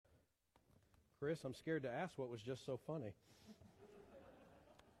Chris, I'm scared to ask what was just so funny.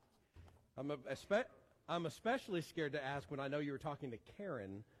 I'm especially scared to ask when I know you were talking to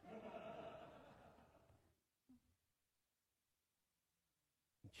Karen.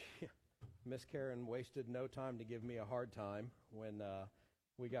 Miss Karen wasted no time to give me a hard time when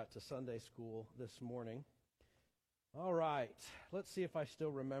we got to Sunday school this morning. All right, let's see if I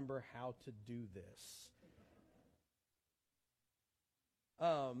still remember how to do this.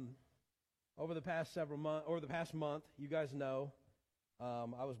 Over the past month, you guys know,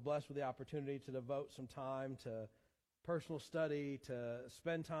 I was blessed with the opportunity to devote some time to personal study, to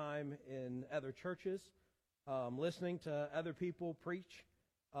spend time in other churches, listening to other people preach,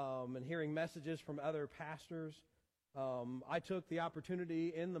 and hearing messages from other pastors. I took the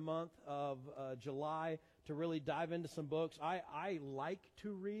opportunity in the month of July to really dive into some books. I like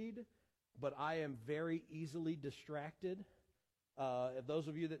to read, but I am very easily distracted. Those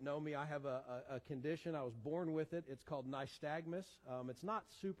of you that know me, I have a condition. I was born with it. It's called nystagmus. It's not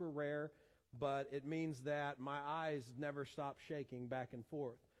super rare, but it means that my eyes never stop shaking back and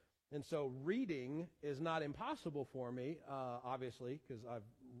forth. And so reading is not impossible for me, obviously, because I've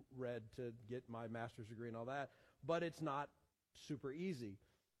read to get my master's degree and all that, but it's not super easy.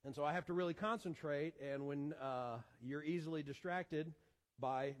 And so I have to really concentrate, and when you're easily distracted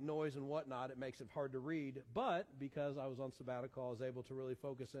by noise and whatnot, it makes it hard to read. But because I was on sabbatical, I was able to really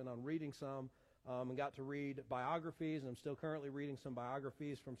focus in on reading some and got to read biographies, and I'm still currently reading some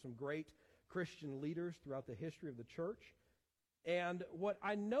biographies from some great Christian leaders throughout the history of the church. And what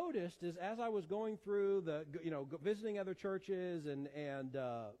I noticed is as I was going through visiting other churches and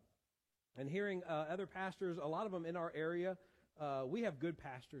hearing other pastors, a lot of them in our area, we have good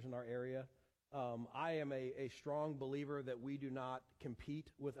pastors in our area. I am a strong believer that we do not compete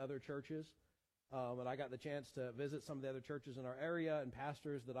with other churches. And I got the chance to visit some of the other churches in our area and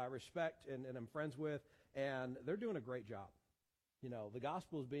pastors that I respect and I'm friends with, and they're doing a great job. You know, the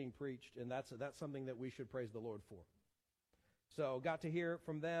gospel is being preached, and that's something that we should praise the Lord for. So got to hear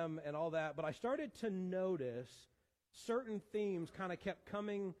from them and all that, but I started to notice certain themes kind of kept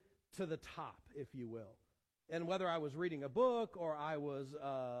coming to the top, if you will. And whether I was reading a book or I was,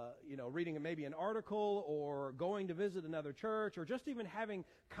 reading maybe an article or going to visit another church or just even having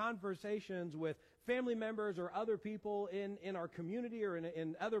conversations with family members or other people in our community or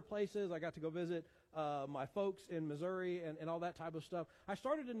in other places. I got to go visit my folks in Missouri and all that type of stuff. I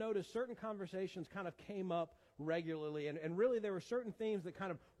started to notice certain conversations kind of came up regularly, and really there were certain themes that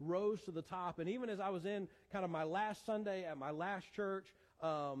kind of rose to the top. And even as I was in kind of my last Sunday at my last church,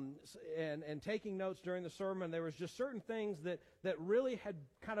 and taking notes during the sermon, there was just certain things that really had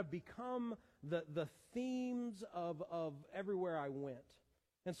kind of become the themes of everywhere I went.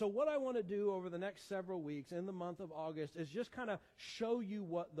 And so what I want to do over the next several weeks in the month of August is just kind of show you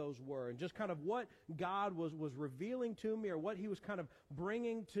what those were and just kind of what God was revealing to me or what he was kind of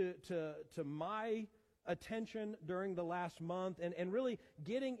bringing to my attention during the last month and really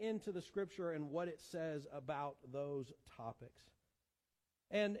getting into the scripture and what it says about those topics.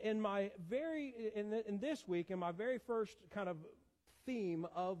 And in this week, in my very first kind of theme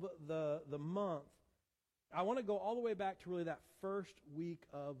of the month, I want to go all the way back to really that first week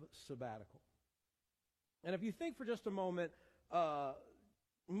of sabbatical. And if you think for just a moment, a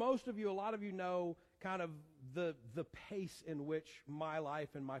lot of you know kind of the pace in which my life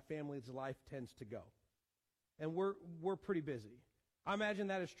and my family's life tends to go. And we're pretty busy. I imagine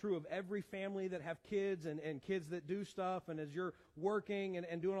that is true of every family that have kids and kids that do stuff. And as you're working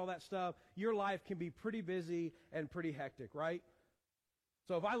and doing all that stuff, your life can be pretty busy and pretty hectic, right?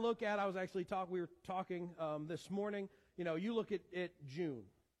 So if I look at, we were talking this morning, you look at June.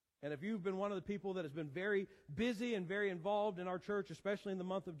 And if you've been one of the people that has been very busy and very involved in our church, especially in the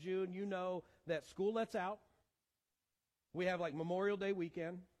month of June, you know that school lets out. We have like Memorial Day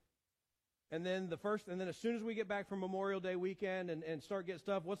weekend. And then as soon as we get back from Memorial Day weekend and start getting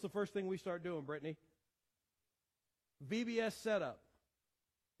stuff, what's the first thing we start doing, Brittany? VBS setup.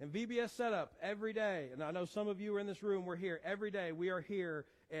 And VBS setup every day. And I know some of you are in this room, we're here every day. We are here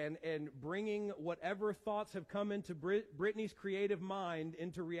and bringing whatever thoughts have come into Brittany's creative mind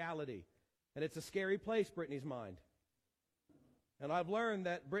into reality. And it's a scary place, Brittany's mind. And I've learned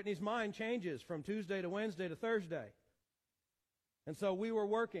that Brittany's mind changes from Tuesday to Wednesday to Thursday. And so we were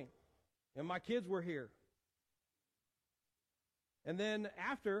working. And my kids were here. And then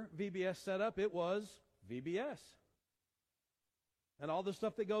after VBS set up, it was VBS. And all the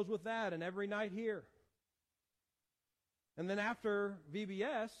stuff that goes with that, and every night here. And then after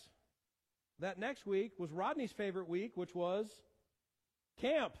VBS, that next week was Rodney's favorite week, which was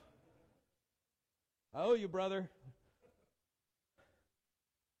camp. I owe you, brother.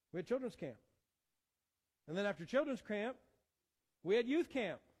 We had children's camp. And then after children's camp, we had youth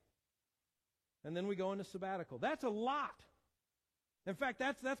camp. And then we go into sabbatical. That's a lot. In fact,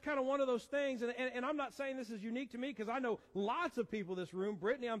 that's kind of one of those things, and I'm not saying this is unique to me because I know lots of people in this room.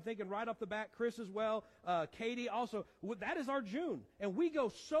 Brittany, I'm thinking right off the bat, Chris as well, Katie also. That is our June. And we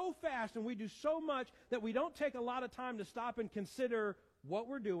go so fast and we do so much that we don't take a lot of time to stop and consider what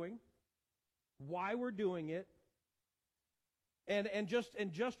we're doing, why we're doing it, and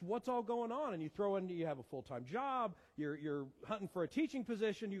just what's all going on. And you throw in, you have a full-time job, you're hunting for a teaching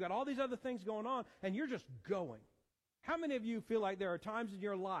position, you got all these other things going on, and you're just going. How many of you feel like there are times in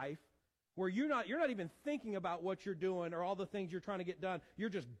your life where you're not even thinking about what you're doing or all the things you're trying to get done? You're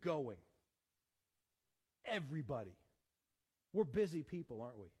just going. Everybody. We're busy people,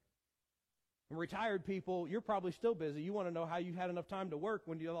 aren't we? And retired people, you're probably still busy. You want to know how you had enough time to work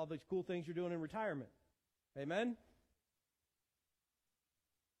when you have all these cool things you're doing in retirement. Amen?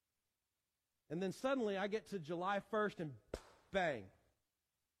 And then suddenly I get to July 1st and bang,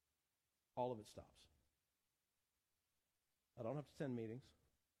 all of it stops. I don't have to send meetings.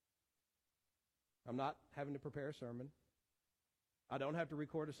 I'm not having to prepare a sermon. I don't have to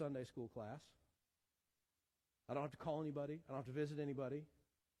record a Sunday school class. I don't have to call anybody. I don't have to visit anybody.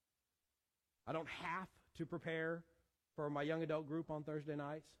 I don't have to prepare for my young adult group on Thursday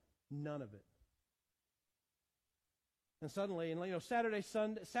nights. None of it. And suddenly,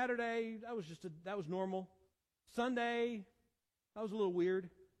 Saturday, that was normal. Sunday, that was a little weird.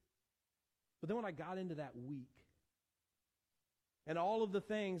 But then when I got into that week, and all of the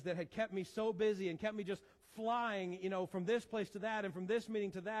things that had kept me so busy and kept me just flying, from this place to that and from this meeting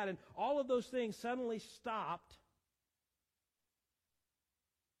to that, and all of those things suddenly stopped.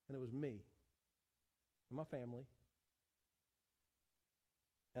 And it was me and my family.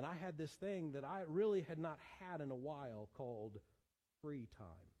 And I had this thing that I really had not had in a while called free time.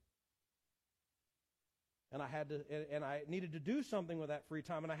 And I needed to do something with that free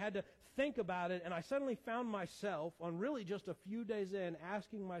time, and I had to think about it, and I suddenly found myself, on really just a few days in,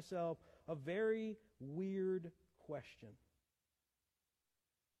 asking myself a very weird question.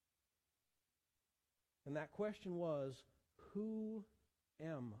 And that question was, who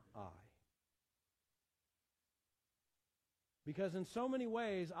am I? Because in so many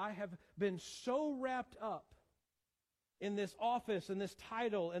ways, I have been so wrapped up in this office, and this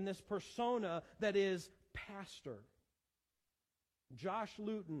title, and this persona that is pastor. Josh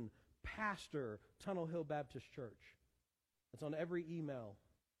Luton, pastor, Tunnel Hill Baptist Church. It's on every email.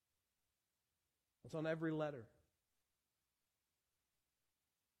 It's on every letter.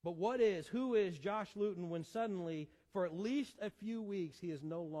 But who is Josh Luton when suddenly, for at least a few weeks, he is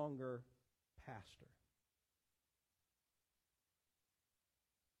no longer pastor?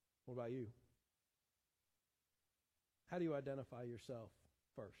 What about you? How do you identify yourself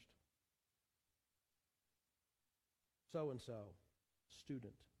first? So-and-so,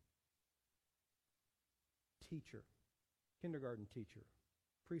 student, teacher, kindergarten teacher,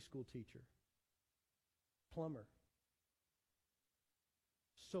 preschool teacher, plumber,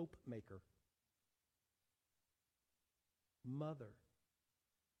 soap maker, mother,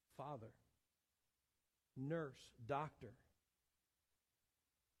 father, nurse, doctor.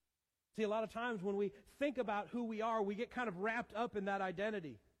 See, a lot of times when we think about who we are, we get kind of wrapped up in that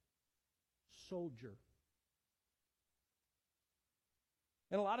identity. Soldier.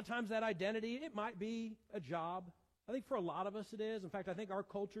 And a lot of times that identity, it might be a job. I think for a lot of us it is. In fact, I think our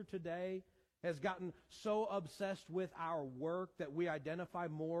culture today has gotten so obsessed with our work that we identify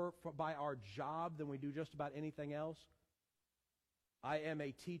more by our job than we do just about anything else. I am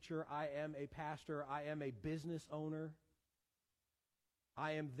a teacher. I am a pastor. I am a business owner.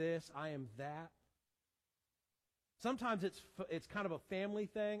 I am this. I am that. Sometimes it's kind of a family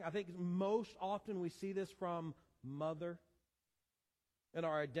thing. I think most often we see this from mother. And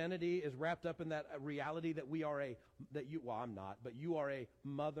our identity is wrapped up in that reality that you are a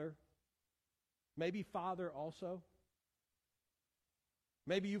mother. Maybe father also.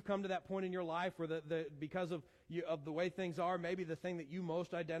 Maybe you've come to that point in your life where because of the way things are, maybe the thing that you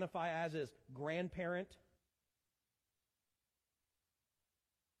most identify as is grandparent.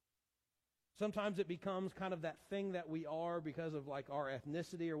 Sometimes it becomes kind of that thing that we are because of like our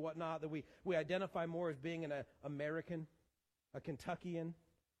ethnicity or whatnot, that we identify more as being an American, a Kentuckian,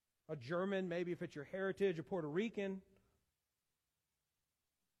 a German, maybe if it's your heritage, a Puerto Rican.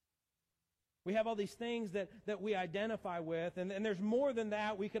 We have all these things that we identify with, and there's more than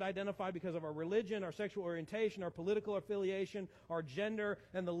that. We could identify because of our religion, our sexual orientation, our political affiliation, our gender,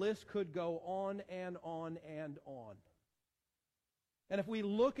 and the list could go on and on and on. And if we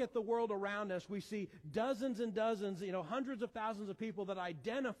look at the world around us, we see dozens and dozens, hundreds of thousands of people that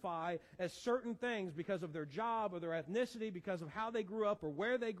identify as certain things because of their job or their ethnicity, because of how they grew up or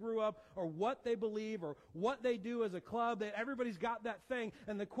where they grew up or what they believe or what they do as a club. That everybody's got that thing.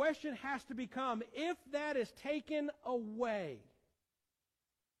 And the question has to become, if that is taken away,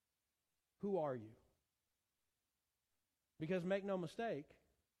 who are you? Because make no mistake,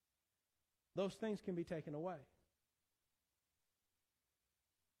 those things can be taken away.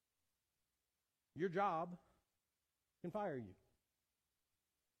 Your job can fire you.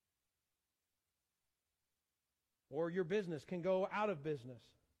 Or your business can go out of business.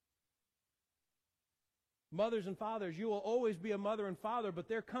 Mothers and fathers, you will always be a mother and father, but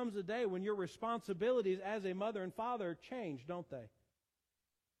there comes a day when your responsibilities as a mother and father change, don't they?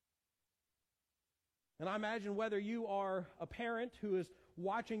 And I imagine whether you are a parent who is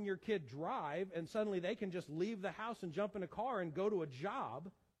watching your kid drive and suddenly they can just leave the house and jump in a car and go to a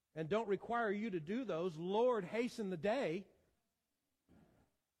job and don't require you to do those, Lord, hasten the day.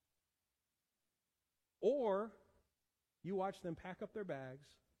 Or you watch them pack up their bags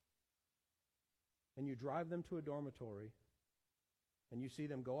and you drive them to a dormitory and you see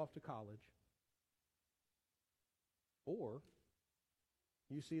them go off to college. Or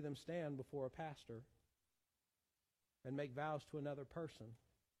you see them stand before a pastor and make vows to another person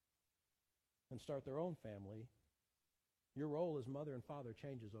and start their own family. Your role as mother and father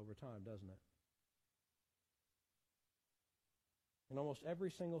changes over time, doesn't it? In almost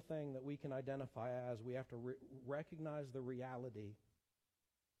every single thing that we can identify as, we have to recognize the reality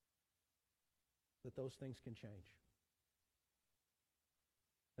that those things can change.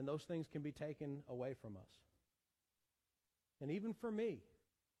 And those things can be taken away from us. And even for me,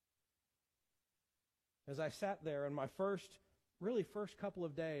 as I sat there in my first couple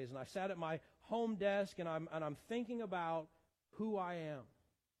of days, and I sat at my home desk, and I'm thinking about who I am.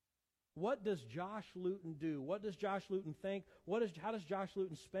 What does Josh Luton do? What does Josh Luton think? How does Josh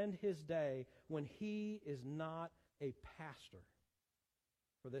Luton spend his day when he is not a pastor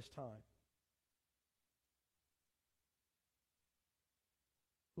for this time?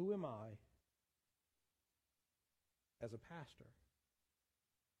 Who am I as a pastor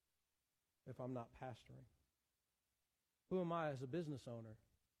if I'm not pastoring? Who am I as a business owner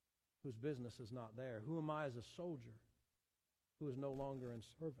whose business is not there? Who am I as a soldier who is no longer in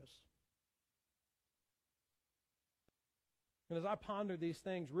service? And as I pondered these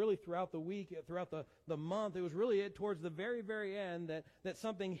things really throughout the week, throughout the month, it was really towards the very, very end that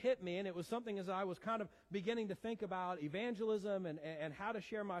something hit me. And it was something as I was kind of beginning to think about evangelism and how to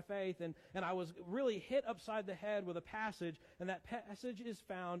share my faith. And I was really hit upside the head with a passage. And that passage is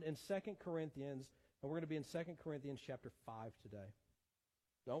found in 2 Corinthians. And we're going to be in 2 Corinthians chapter 5 today.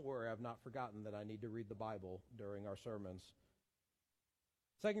 Don't worry, I've not forgotten that I need to read the Bible during our sermons.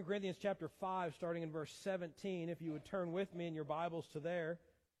 2 Corinthians chapter 5, starting in verse 17, if you would turn with me in your Bibles to there.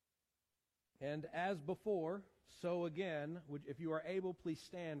 And as before, so again, if you are able, please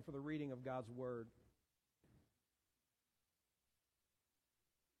stand for the reading of God's Word.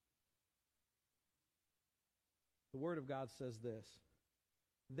 The Word of God says this: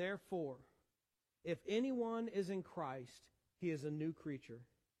 Therefore, if anyone is in Christ, he is a new creature.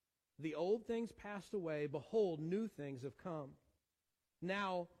 The old things passed away, behold, new things have come.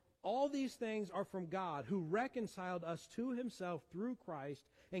 Now, all these things are from God, who reconciled us to himself through Christ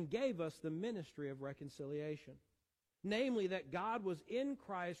and gave us the ministry of reconciliation. Namely, that God was in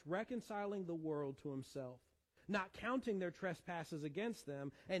Christ reconciling the world to himself, not counting their trespasses against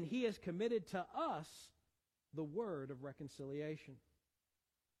them, and he has committed to us the word of reconciliation.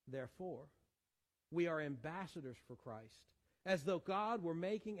 Therefore, we are ambassadors for Christ, as though God were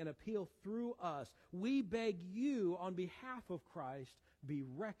making an appeal through us. We beg you, on behalf of Christ, be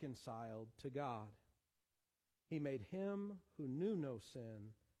reconciled to God. He made him who knew no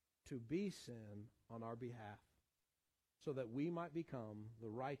sin to be sin on our behalf, so that we might become the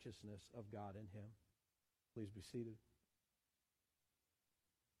righteousness of God in him. Please be seated.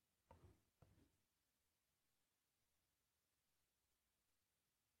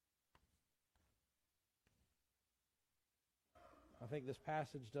 I think this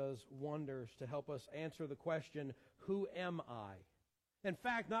passage does wonders to help us answer the question, who am I? In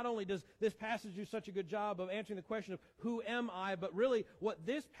fact, not only does this passage do such a good job of answering the question of who am I, but really what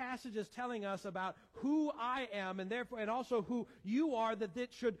this passage is telling us about who I am and therefore and also who you are, that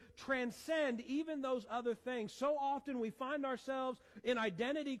it should transcend even those other things. So often we find ourselves in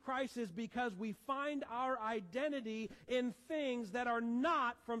identity crisis because we find our identity in things that are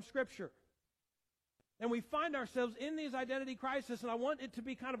not from Scripture. And we find ourselves in these identity crises, and I want it to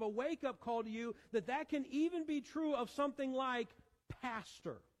be kind of a wake-up call to you that can even be true of something like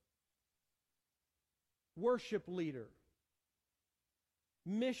pastor, worship leader,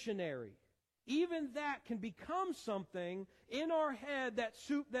 missionary. Even that can become something in our head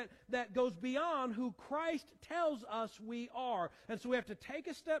that goes beyond who Christ tells us we are. And so we have to take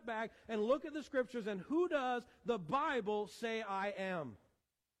a step back and look at the Scriptures and who does the Bible say I am?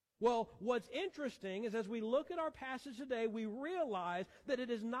 Well, what's interesting is as we look at our passage today, we realize that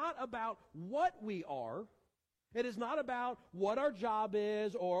it is not about what we are. It is not about what our job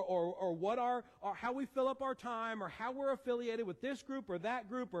is or what or how we fill up our time or how we're affiliated with this group or that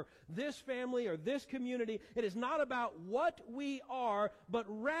group or this family or this community. It is not about what we are, but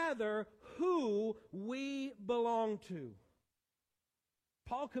rather who we belong to.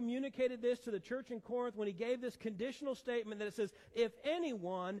 Paul communicated this to the church in Corinth when he gave this conditional statement that it says, if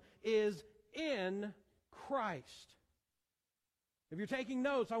anyone is in Christ. If you're taking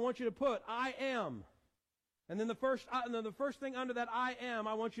notes, I want you to put, I am. And then the first thing under that I am,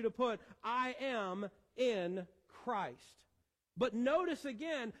 I want you to put, I am in Christ. But notice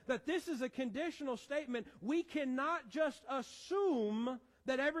again that this is a conditional statement. We cannot just assume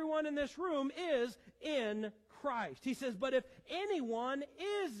that everyone in this room is in Christ. He says, but if anyone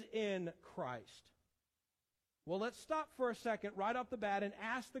is in Christ. Well, let's stop for a second right off the bat and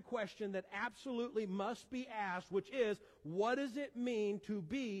ask the question that absolutely must be asked, which is, what does it mean to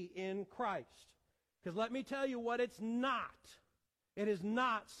be in Christ? Because let me tell you what it's not. It is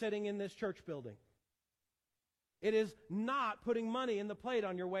not sitting in this church building. It is not putting money in the plate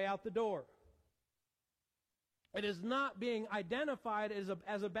on your way out the door. It is not being identified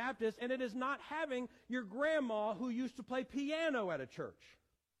as a Baptist, and it is not having your grandma who used to play piano at a church.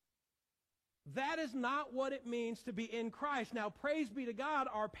 That is not what it means to be in Christ. Now, praise be to God,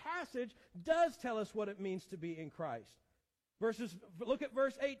 our passage does tell us what it means to be in Christ. Look at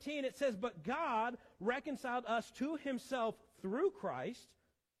verse 18. It says, but God reconciled us to himself through Christ.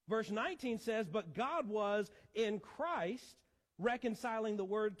 Verse 19 says, but God was in Christ reconciling the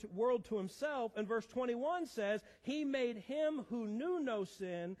world to himself. And verse 21 says, he made him who knew no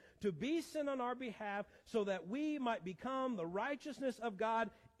sin to be sin on our behalf so that we might become the righteousness of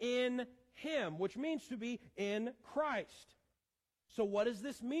God in him, which means to be in Christ. So what does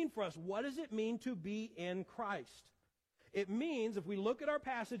this mean for us? What does it mean to be in Christ? It means, if we look at our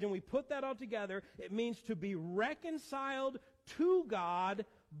passage and we put that all together, it means to be reconciled to God,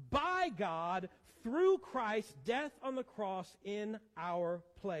 by God, through Christ's death on the cross in our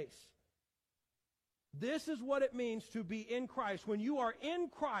place. This is what it means to be in Christ. When you are in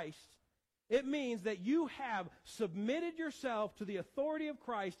Christ, it means that you have submitted yourself to the authority of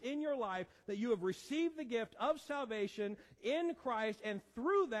Christ in your life, that you have received the gift of salvation in Christ, and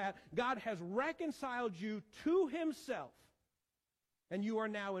through that, God has reconciled you to himself, and you are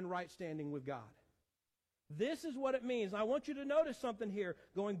now in right standing with God. This is what it means. I want you to notice something here,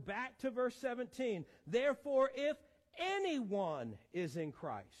 going back to verse 17. Therefore, if anyone is in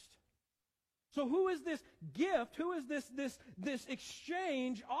Christ. So who is this gift? Who is this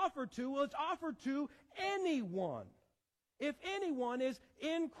exchange offered to? Well, it's offered to anyone. If anyone is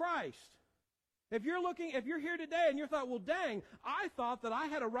in Christ. If you're here today and you thought, well, dang, I thought that I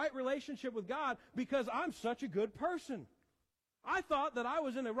had a right relationship with God because I'm such a good person. I thought that I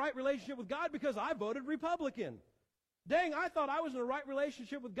was in a right relationship with God because I voted Republican. Dang, I thought I was in a right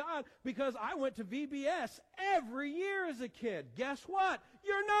relationship with God because I went to VBS every year as a kid. Guess what?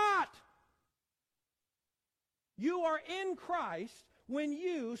 You're not. You are in Christ when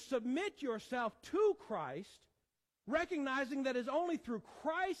you submit yourself to Christ, recognizing that it is only through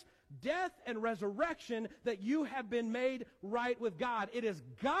Christ's death and resurrection that you have been made right with God. It is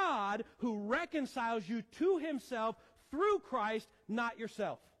God who reconciles you to himself through Christ, not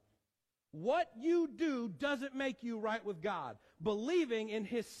yourself. What you do doesn't make you right with God. Believing in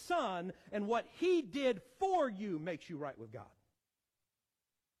his Son and what he did for you makes you right with God.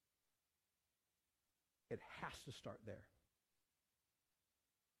 It has to start there.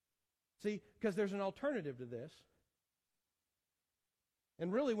 See, because there's an alternative to this.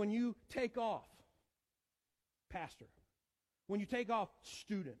 And really, when you take off pastor, when you take off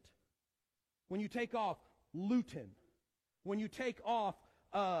student, when you take off Luton, when you take off,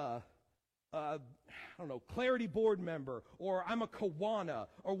 Clarity board member, or I'm a Kiwanis,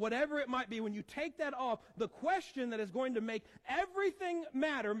 or whatever it might be, when you take that off, the question that is going to make everything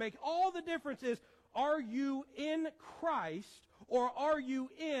matter, make all the difference is, are you in Christ, or are you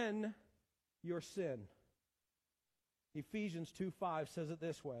in your sin? Ephesians 2:5 says it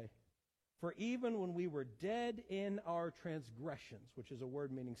this way, for even when we were dead in our transgressions, which is a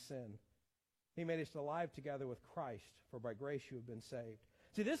word meaning sin, he made us alive together with Christ, for by grace you have been saved.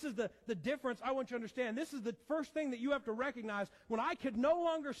 See, this is the difference I want you to understand. This is the first thing that you have to recognize. When I could no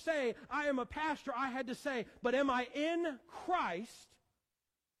longer say, I am a pastor, I had to say, but am I in Christ,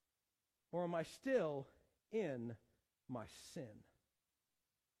 or am I still in my sin?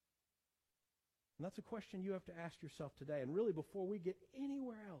 And that's a question you have to ask yourself today. And really, before we get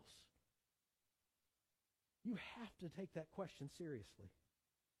anywhere else, you have to take that question seriously.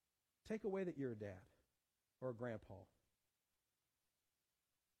 Take away that you're a dad or a grandpa.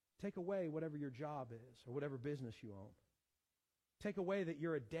 Take away whatever your job is or whatever business you own. Take away that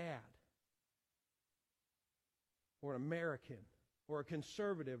you're a dad or an American or a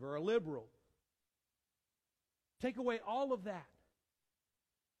conservative or a liberal. Take away all of that.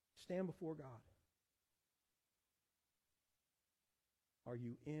 Stand before God. Are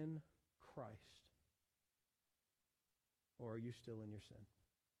you in Christ? Or are you still in your sin?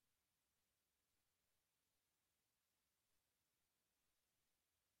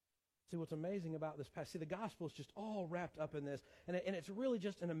 See, what's amazing about this passage, see, the gospel is just all wrapped up in this, and it's really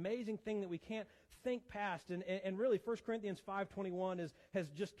just an amazing thing that we can't think past. And really, 1 Corinthians 5:21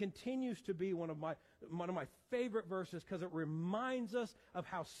 has just continues to be one of my favorite verses because it reminds us of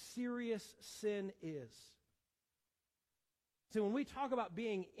how serious sin is. See, when we talk about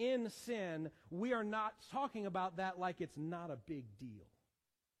being in sin, we are not talking about that like it's not a big deal.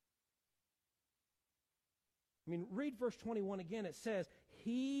 I mean, read verse 21 again. It says,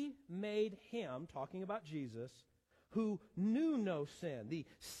 He made him, talking about Jesus, who knew no sin, the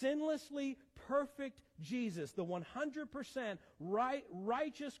sinlessly perfect Jesus, the 100%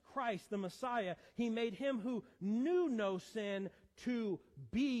 righteous Christ, the Messiah. He made him who knew no sin to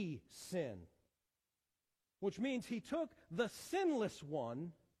be sin. Which means he took the sinless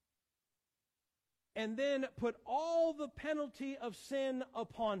one and then put all the penalty of sin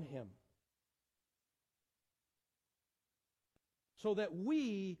upon him. So that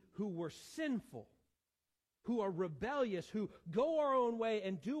we who were sinful, who are rebellious, who go our own way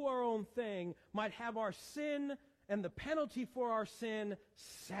and do our own thing, might have our sin and the penalty for our sin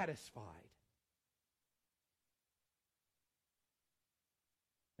satisfied.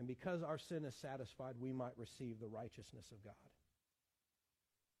 And because our sin is satisfied, we might receive the righteousness of God.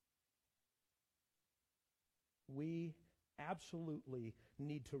 We absolutely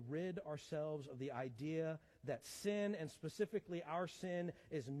need to rid ourselves of the idea that sin, and specifically our sin,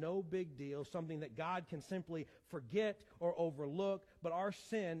 is no big deal, something that God can simply forget or overlook, but our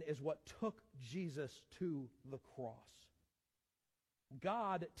sin is what took Jesus to the cross.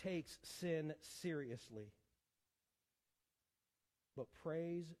 God takes sin seriously. But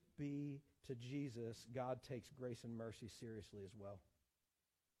praise be to Jesus, God takes grace and mercy seriously as well.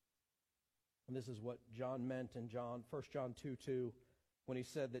 And this is what John meant in 1 John 2:2, when he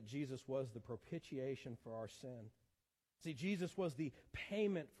said that Jesus was the propitiation for our sin. See, Jesus was the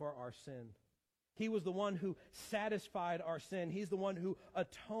payment for our sin. He was the one who satisfied our sin. He's the one who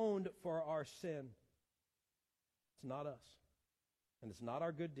atoned for our sin. It's not us. And it's not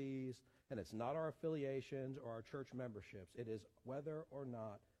our good deeds. And it's not our affiliations or our church memberships. It is whether or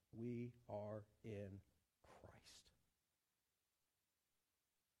not we are in Christ.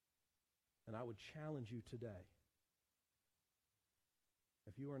 And I would challenge you today,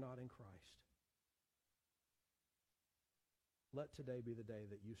 if you are not in Christ, let today be the day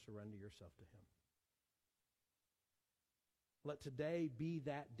that you surrender yourself to Him. Let today be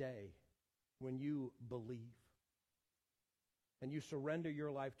that day when you believe. And you surrender your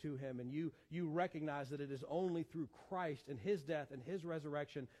life to Him, and you recognize that it is only through Christ and His death and His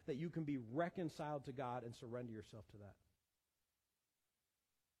resurrection that you can be reconciled to God and surrender yourself to that.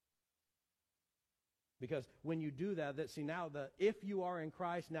 Because when you do that, if you are in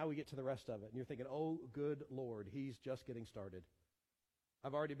Christ, now we get to the rest of it. And you're thinking, oh, good Lord, He's just getting started.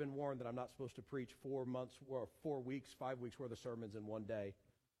 I've already been warned that I'm not supposed to preach 4 months, or 4 weeks, 5 weeks worth of sermons in one day.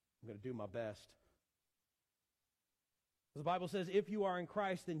 I'm going to do my best. The Bible says, if you are in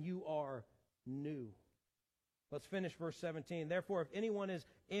Christ, then you are new. Let's finish verse 17. Therefore, if anyone is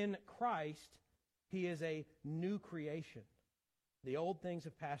in Christ, he is a new creation. The old things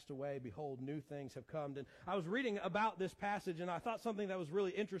have passed away. Behold, new things have come. And I was reading about this passage, and I thought something that was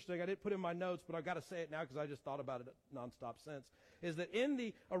really interesting. I didn't put in my notes, but I've got to say it now because I just thought about it nonstop since. Is that in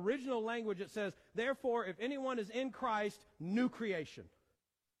the original language it says, therefore, if anyone is in Christ, new creation.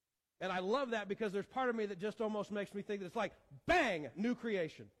 And I love that because there's part of me that just almost makes me think that it's like, bang, new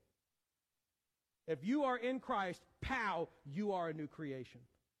creation. If you are in Christ, pow, you are a new creation.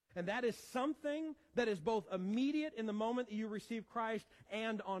 And that is something that is both immediate in the moment that you receive Christ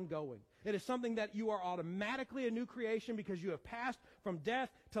and ongoing. It is something that you are automatically a new creation because you have passed from death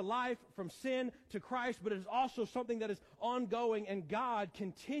to life, from sin to Christ, but it is also something that is ongoing, and God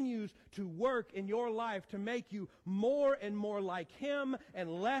continues to work in your life to make you more and more like Him and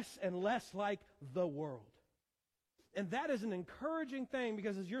less like the world. And that is an encouraging thing,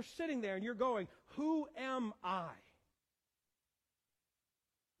 because as you're sitting there and you're going, who am I?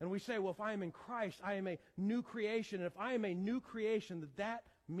 And we say, well, if I am in Christ, I am a new creation. And if I am a new creation, that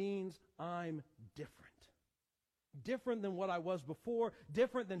means I'm different. Different than what I was before,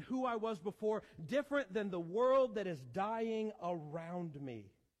 different than who I was before, different than the world that is dying around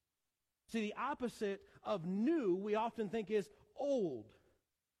me. See, the opposite of new, we often think, is old.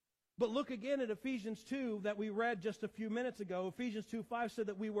 But look again at Ephesians 2 that we read just a few minutes ago. Ephesians 2:5 said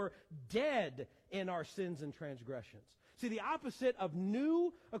that we were dead in our sins and transgressions. See, the opposite of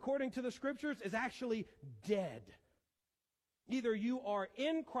new, according to the Scriptures, is actually dead. Either you are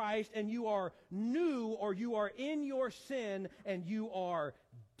in Christ and you are new, or you are in your sin and you are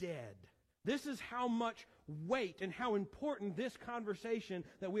dead. This is how much weight and how important this conversation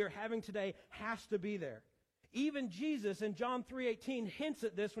that we are having today has to be there. Even Jesus in John 3:18 hints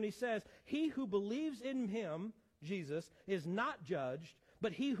at this when he says, he who believes in him, Jesus, is not judged,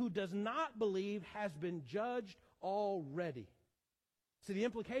 but he who does not believe has been judged already. See, the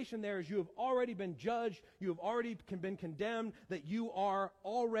implication there is you have already been judged, you have already been condemned, that you are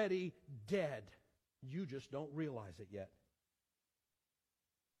already dead. You just don't realize it yet.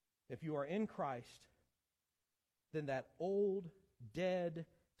 If you are in Christ, then that old, dead,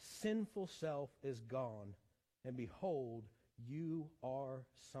 sinful self is gone. And behold, you are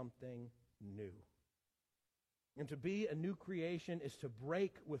something new. And to be a new creation is to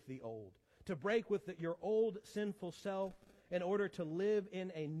break with the old. To break with your old sinful self in order to live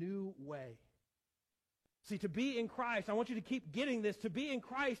in a new way. See, to be in Christ, I want you to keep getting this. To be in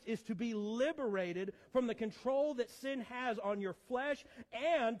Christ is to be liberated from the control that sin has on your flesh,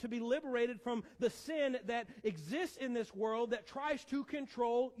 and to be liberated from the sin that exists in this world that tries to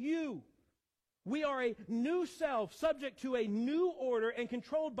control you. We are a new self, subject to a new order and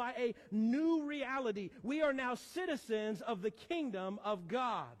controlled by a new reality. We are now citizens of the kingdom of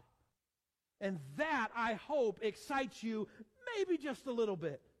God. And that, I hope, excites you maybe just a little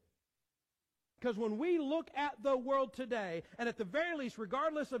bit. Because when we look at the world today, and at the very least,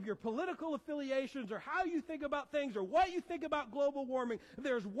 regardless of your political affiliations or how you think about things or what you think about global warming, if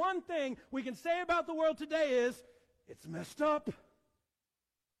there's one thing we can say about the world today is, it's messed up.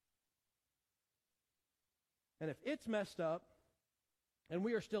 And if it's messed up, and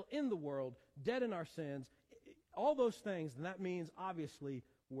we are still in the world, dead in our sins, all those things, then that means, obviously,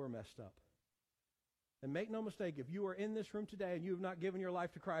 we're messed up. And make no mistake, if you are in this room today and you have not given your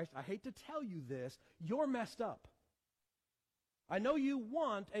life to Christ, I hate to tell you this, you're messed up. I know you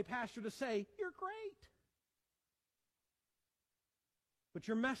want a pastor to say, you're great. But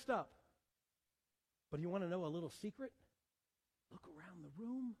you're messed up. But you want to know a little secret? Look around the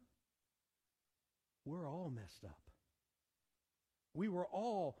room. We're all messed up. We were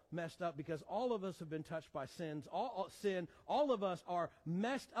all messed up because all of us have been touched by sin. All of us are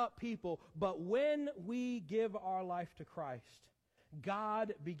messed up people. But when we give our life to Christ,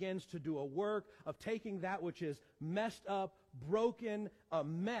 God begins to do a work of taking that which is messed up, broken, a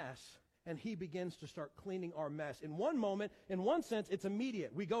mess, and He begins to start cleaning our mess. In one moment, in one sense, it's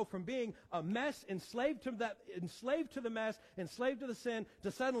immediate. We go from being a mess, enslaved to the mess, enslaved to the sin,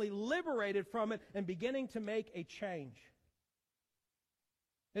 to suddenly liberated from it and beginning to make a change.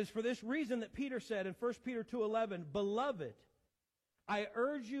 It's for this reason that Peter said in 1 Peter 2:11, Beloved, I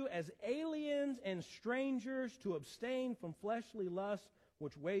urge you as aliens and strangers to abstain from fleshly lusts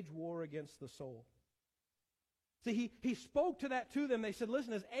which wage war against the soul. See, he spoke to that to them. They said,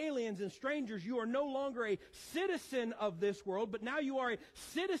 listen, as aliens and strangers, you are no longer a citizen of this world, but now you are a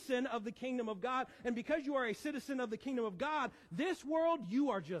citizen of the kingdom of God. And because you are a citizen of the kingdom of God, this world you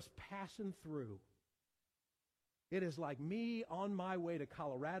are just passing through. It is like me on my way to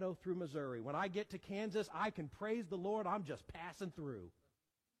Colorado through Missouri. When I get to Kansas, I can praise the Lord. I'm just passing through.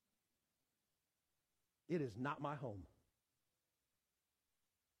 It is not my home.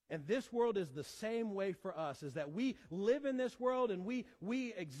 And this world is the same way for us, is that we live in this world and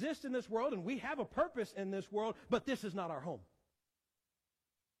we exist in this world and we have a purpose in this world, but this is not our home.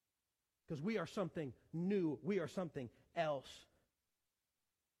 Because we are something new. We are something else.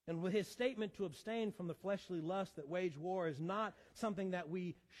 And with his statement to abstain from the fleshly lust that wage war is not something that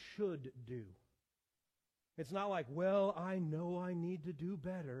we should do. It's not like, well, I know I need to do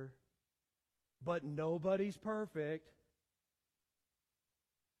better, but nobody's perfect.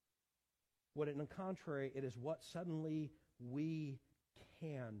 What, in the contrary, it is what suddenly we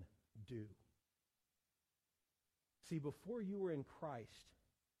can do. See, before you were in Christ,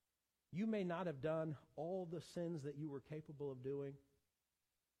 you may not have done all the sins that you were capable of doing,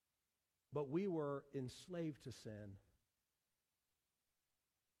 but we were enslaved to sin.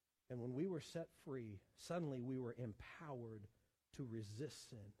 And when we were set free, suddenly we were empowered to resist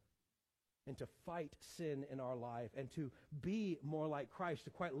sin and to fight sin in our life and to be more like Christ. To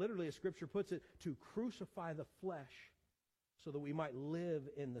quite literally, as Scripture puts it, to crucify the flesh so that we might live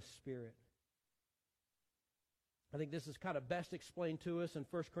in the Spirit. I think this is kind of best explained to us in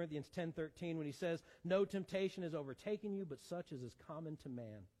 1 Corinthians 10:13 when he says, "No temptation has overtaken you, but such as is common to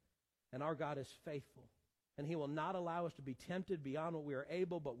man. And our God is faithful, and he will not allow us to be tempted beyond what we are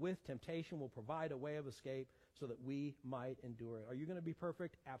able, but with temptation will provide a way of escape so that we might endure it." Are you going to be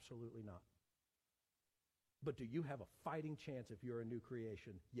perfect? Absolutely not. But do you have a fighting chance if you're a new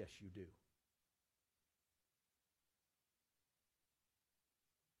creation? Yes, you do.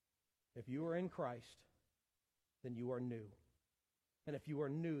 If you are in Christ, then you are new. And if you are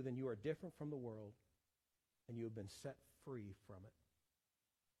new, then you are different from the world, and you have been set free from it.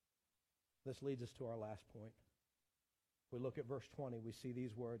 This leads us to our last point. We look at verse 20, we see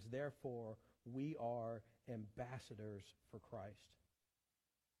these words, "Therefore, we are ambassadors for Christ."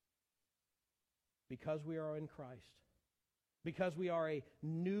 Because we are in Christ, because we are a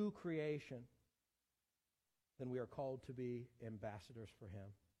new creation, then we are called to be ambassadors for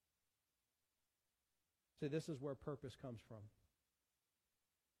him. See, this is where purpose comes from.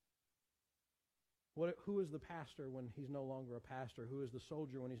 Who is the pastor when he's no longer a pastor? Who is the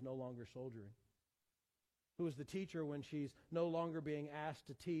soldier when he's no longer soldiering? Who is the teacher when she's no longer being asked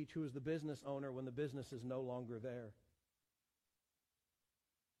to teach? Who is the business owner when the business is no longer there?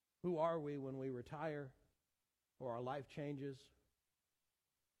 Who are we when we retire, or our life changes,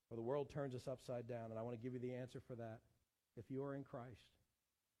 or the world turns us upside down? And I want to give you the answer for that. If you are in Christ,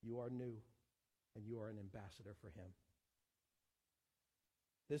 you are new, and you are an ambassador for him.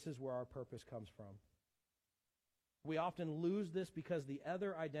 This is where our purpose comes from. We often lose this because the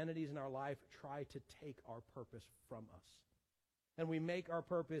other identities in our life try to take our purpose from us. And we make our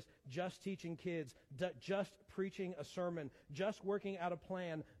purpose just teaching kids, just preaching a sermon, just working out a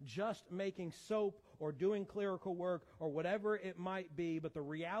plan, just making soap or doing clerical work or whatever it might be. But the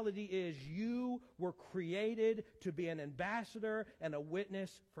reality is you were created to be an ambassador and a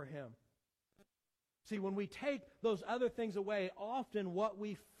witness for him. See, when we take those other things away, often what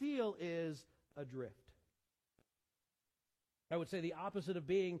we feel is adrift. I would say the opposite of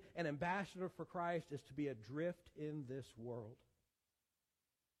being an ambassador for Christ is to be adrift in this world.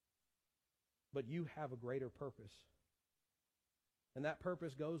 But you have a greater purpose. And that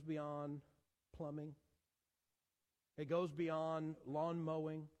purpose goes beyond plumbing. It goes beyond lawn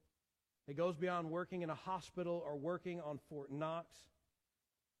mowing. It goes beyond working in a hospital or working on Fort Knox.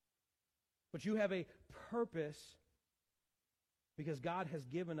 But you have a purpose because God has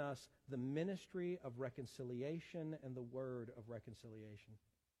given us the ministry of reconciliation and the word of reconciliation.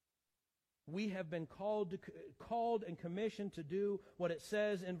 We have been called and commissioned to do what it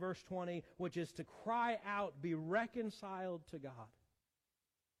says in verse 20, which is to cry out, be reconciled to God,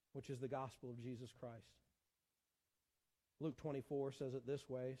 which is the gospel of Jesus Christ. Luke 24 says it this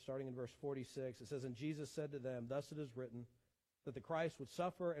way, starting in verse 46. It says, "And Jesus said to them, Thus it is written, that the Christ would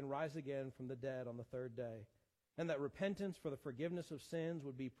suffer and rise again from the dead on the third day, and that repentance for the forgiveness of sins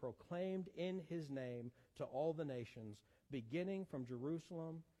would be proclaimed in his name to all the nations, beginning from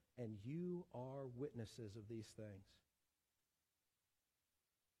Jerusalem, and you are witnesses of these things."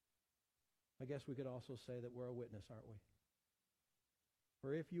 I guess we could also say that we're a witness, aren't we?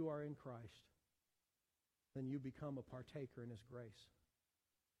 For if you are in Christ, then you become a partaker in his grace.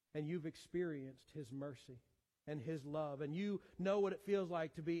 And you've experienced his mercy and his love, and you know what it feels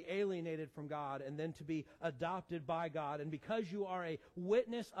like to be alienated from God and then to be adopted by God. And because you are a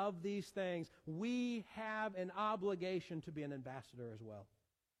witness of these things, we have an obligation to be an ambassador as well,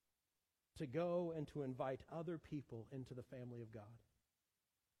 to go and to invite other people into the family of God.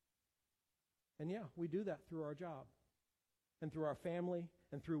 And yeah, we do that through our job and through our family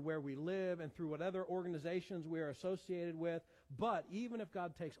and through where we live and through what other organizations we are associated with. But even if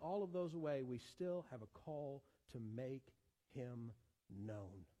God takes all of those away, we still have a call to make him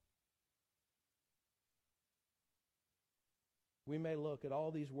known. We may look at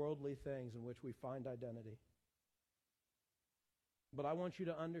all these worldly things in which we find identity. But I want you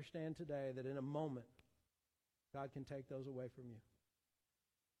to understand today that in a moment, God can take those away from you.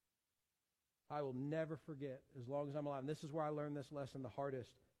 I will never forget, as long as I'm alive, and this is where I learned this lesson the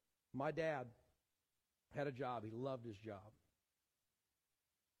hardest. My dad had a job. He loved his job.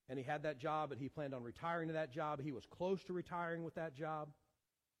 And he had that job, and he planned on retiring to that job. He was close to retiring with that job.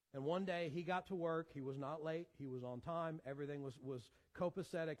 And one day he got to work. He was not late. He was on time. Everything was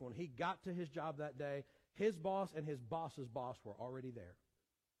copacetic. When he got to his job that day, his boss and his boss's boss were already there.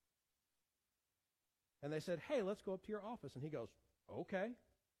 And they said, hey, let's go up to your office. And he goes, okay.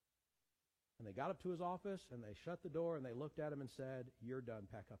 And they got up to his office, and they shut the door, and they looked at him and said, you're done.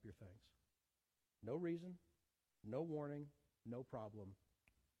 Pack up your things. No reason, no warning, no problem.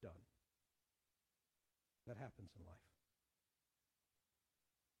 Done. That happens in life.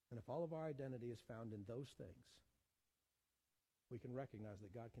 And if all of our identity is found in those things, we can recognize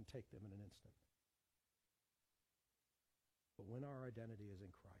that God can take them in an instant. But when our identity is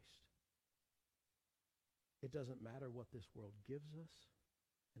in Christ, it doesn't matter what this world gives us,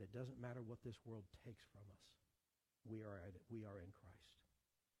 and it doesn't matter what this world takes from us. We are in Christ,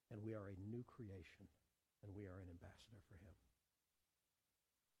 and we are a new creation, and we are an ambassador for him.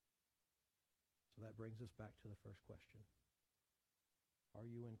 So that brings us back to the first question. Are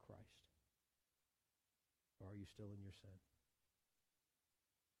you in Christ? Or are you still in your sin?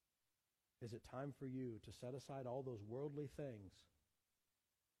 Is it time for you to set aside all those worldly things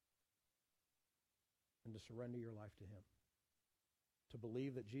and to surrender your life to him? To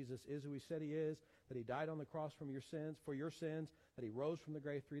believe that Jesus is who he said he is, that he died on the cross for your sins, that he rose from the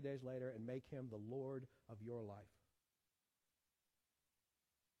grave 3 days later, and make him the Lord of your life.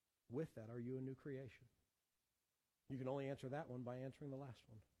 With that, are you a new creation? You can only answer that one by answering the last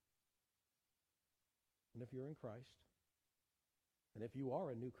one. And if you're in Christ, and if you are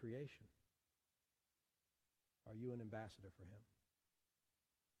a new creation, are you an ambassador for him?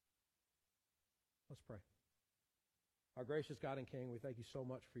 Let's pray. Our gracious God and King, we thank you so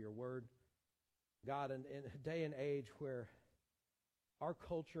much for your word. God, in a day and age where our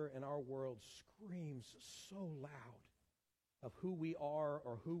culture and our world screams so loud of who we are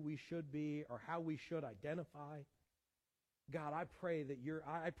or who we should be or how we should identify, God, I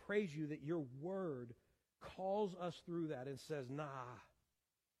praise you that your word calls us through that and says, nah,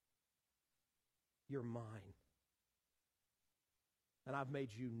 you're mine. And I've made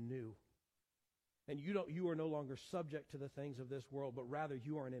you new. And you are no longer subject to the things of this world, but rather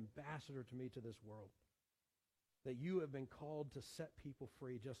you are an ambassador to me, to this world. That you have been called to set people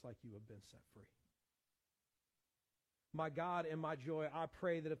free just like you have been set free. My God and my joy, I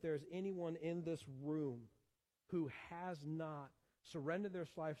pray that if there is anyone in this room who has not surrendered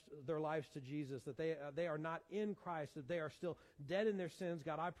their lives to Jesus, that they are not in Christ, that they are still dead in their sins,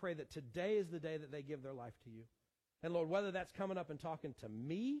 God, I pray that today is the day that they give their life to you. And Lord, whether that's coming up and talking to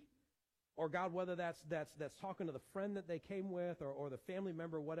me, or God, whether that's talking to the friend that they came with, or the family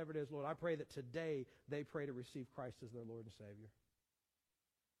member, whatever it is, Lord, I pray that today they pray to receive Christ as their Lord and Savior.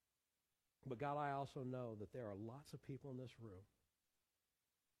 But God, I also know that there are lots of people in this room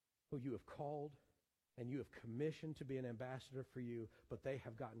who you have called and you have commissioned to be an ambassador for you, but they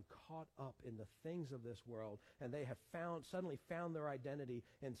have gotten caught up in the things of this world, and they have suddenly found their identity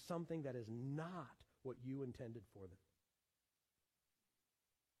in something that is not what you intended for them.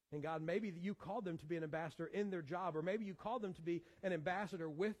 And God, maybe you called them to be an ambassador in their job, or maybe you called them to be an ambassador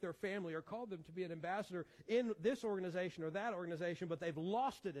with their family, or called them to be an ambassador in this organization or that organization, but they've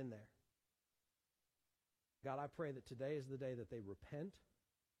lost it in there. God, I pray that today is the day that they repent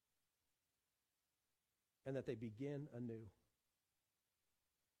and that they begin anew,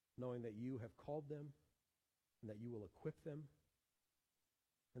 knowing that you have called them and that you will equip them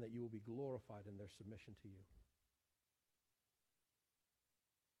and that you will be glorified in their submission to you.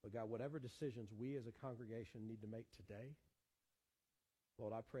 But God, whatever decisions we as a congregation need to make today,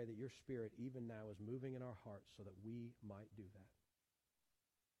 Lord, I pray that your Spirit even now is moving in our hearts so that we might do that.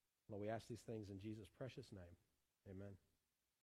 Lord, we ask these things in Jesus' precious name. Amen.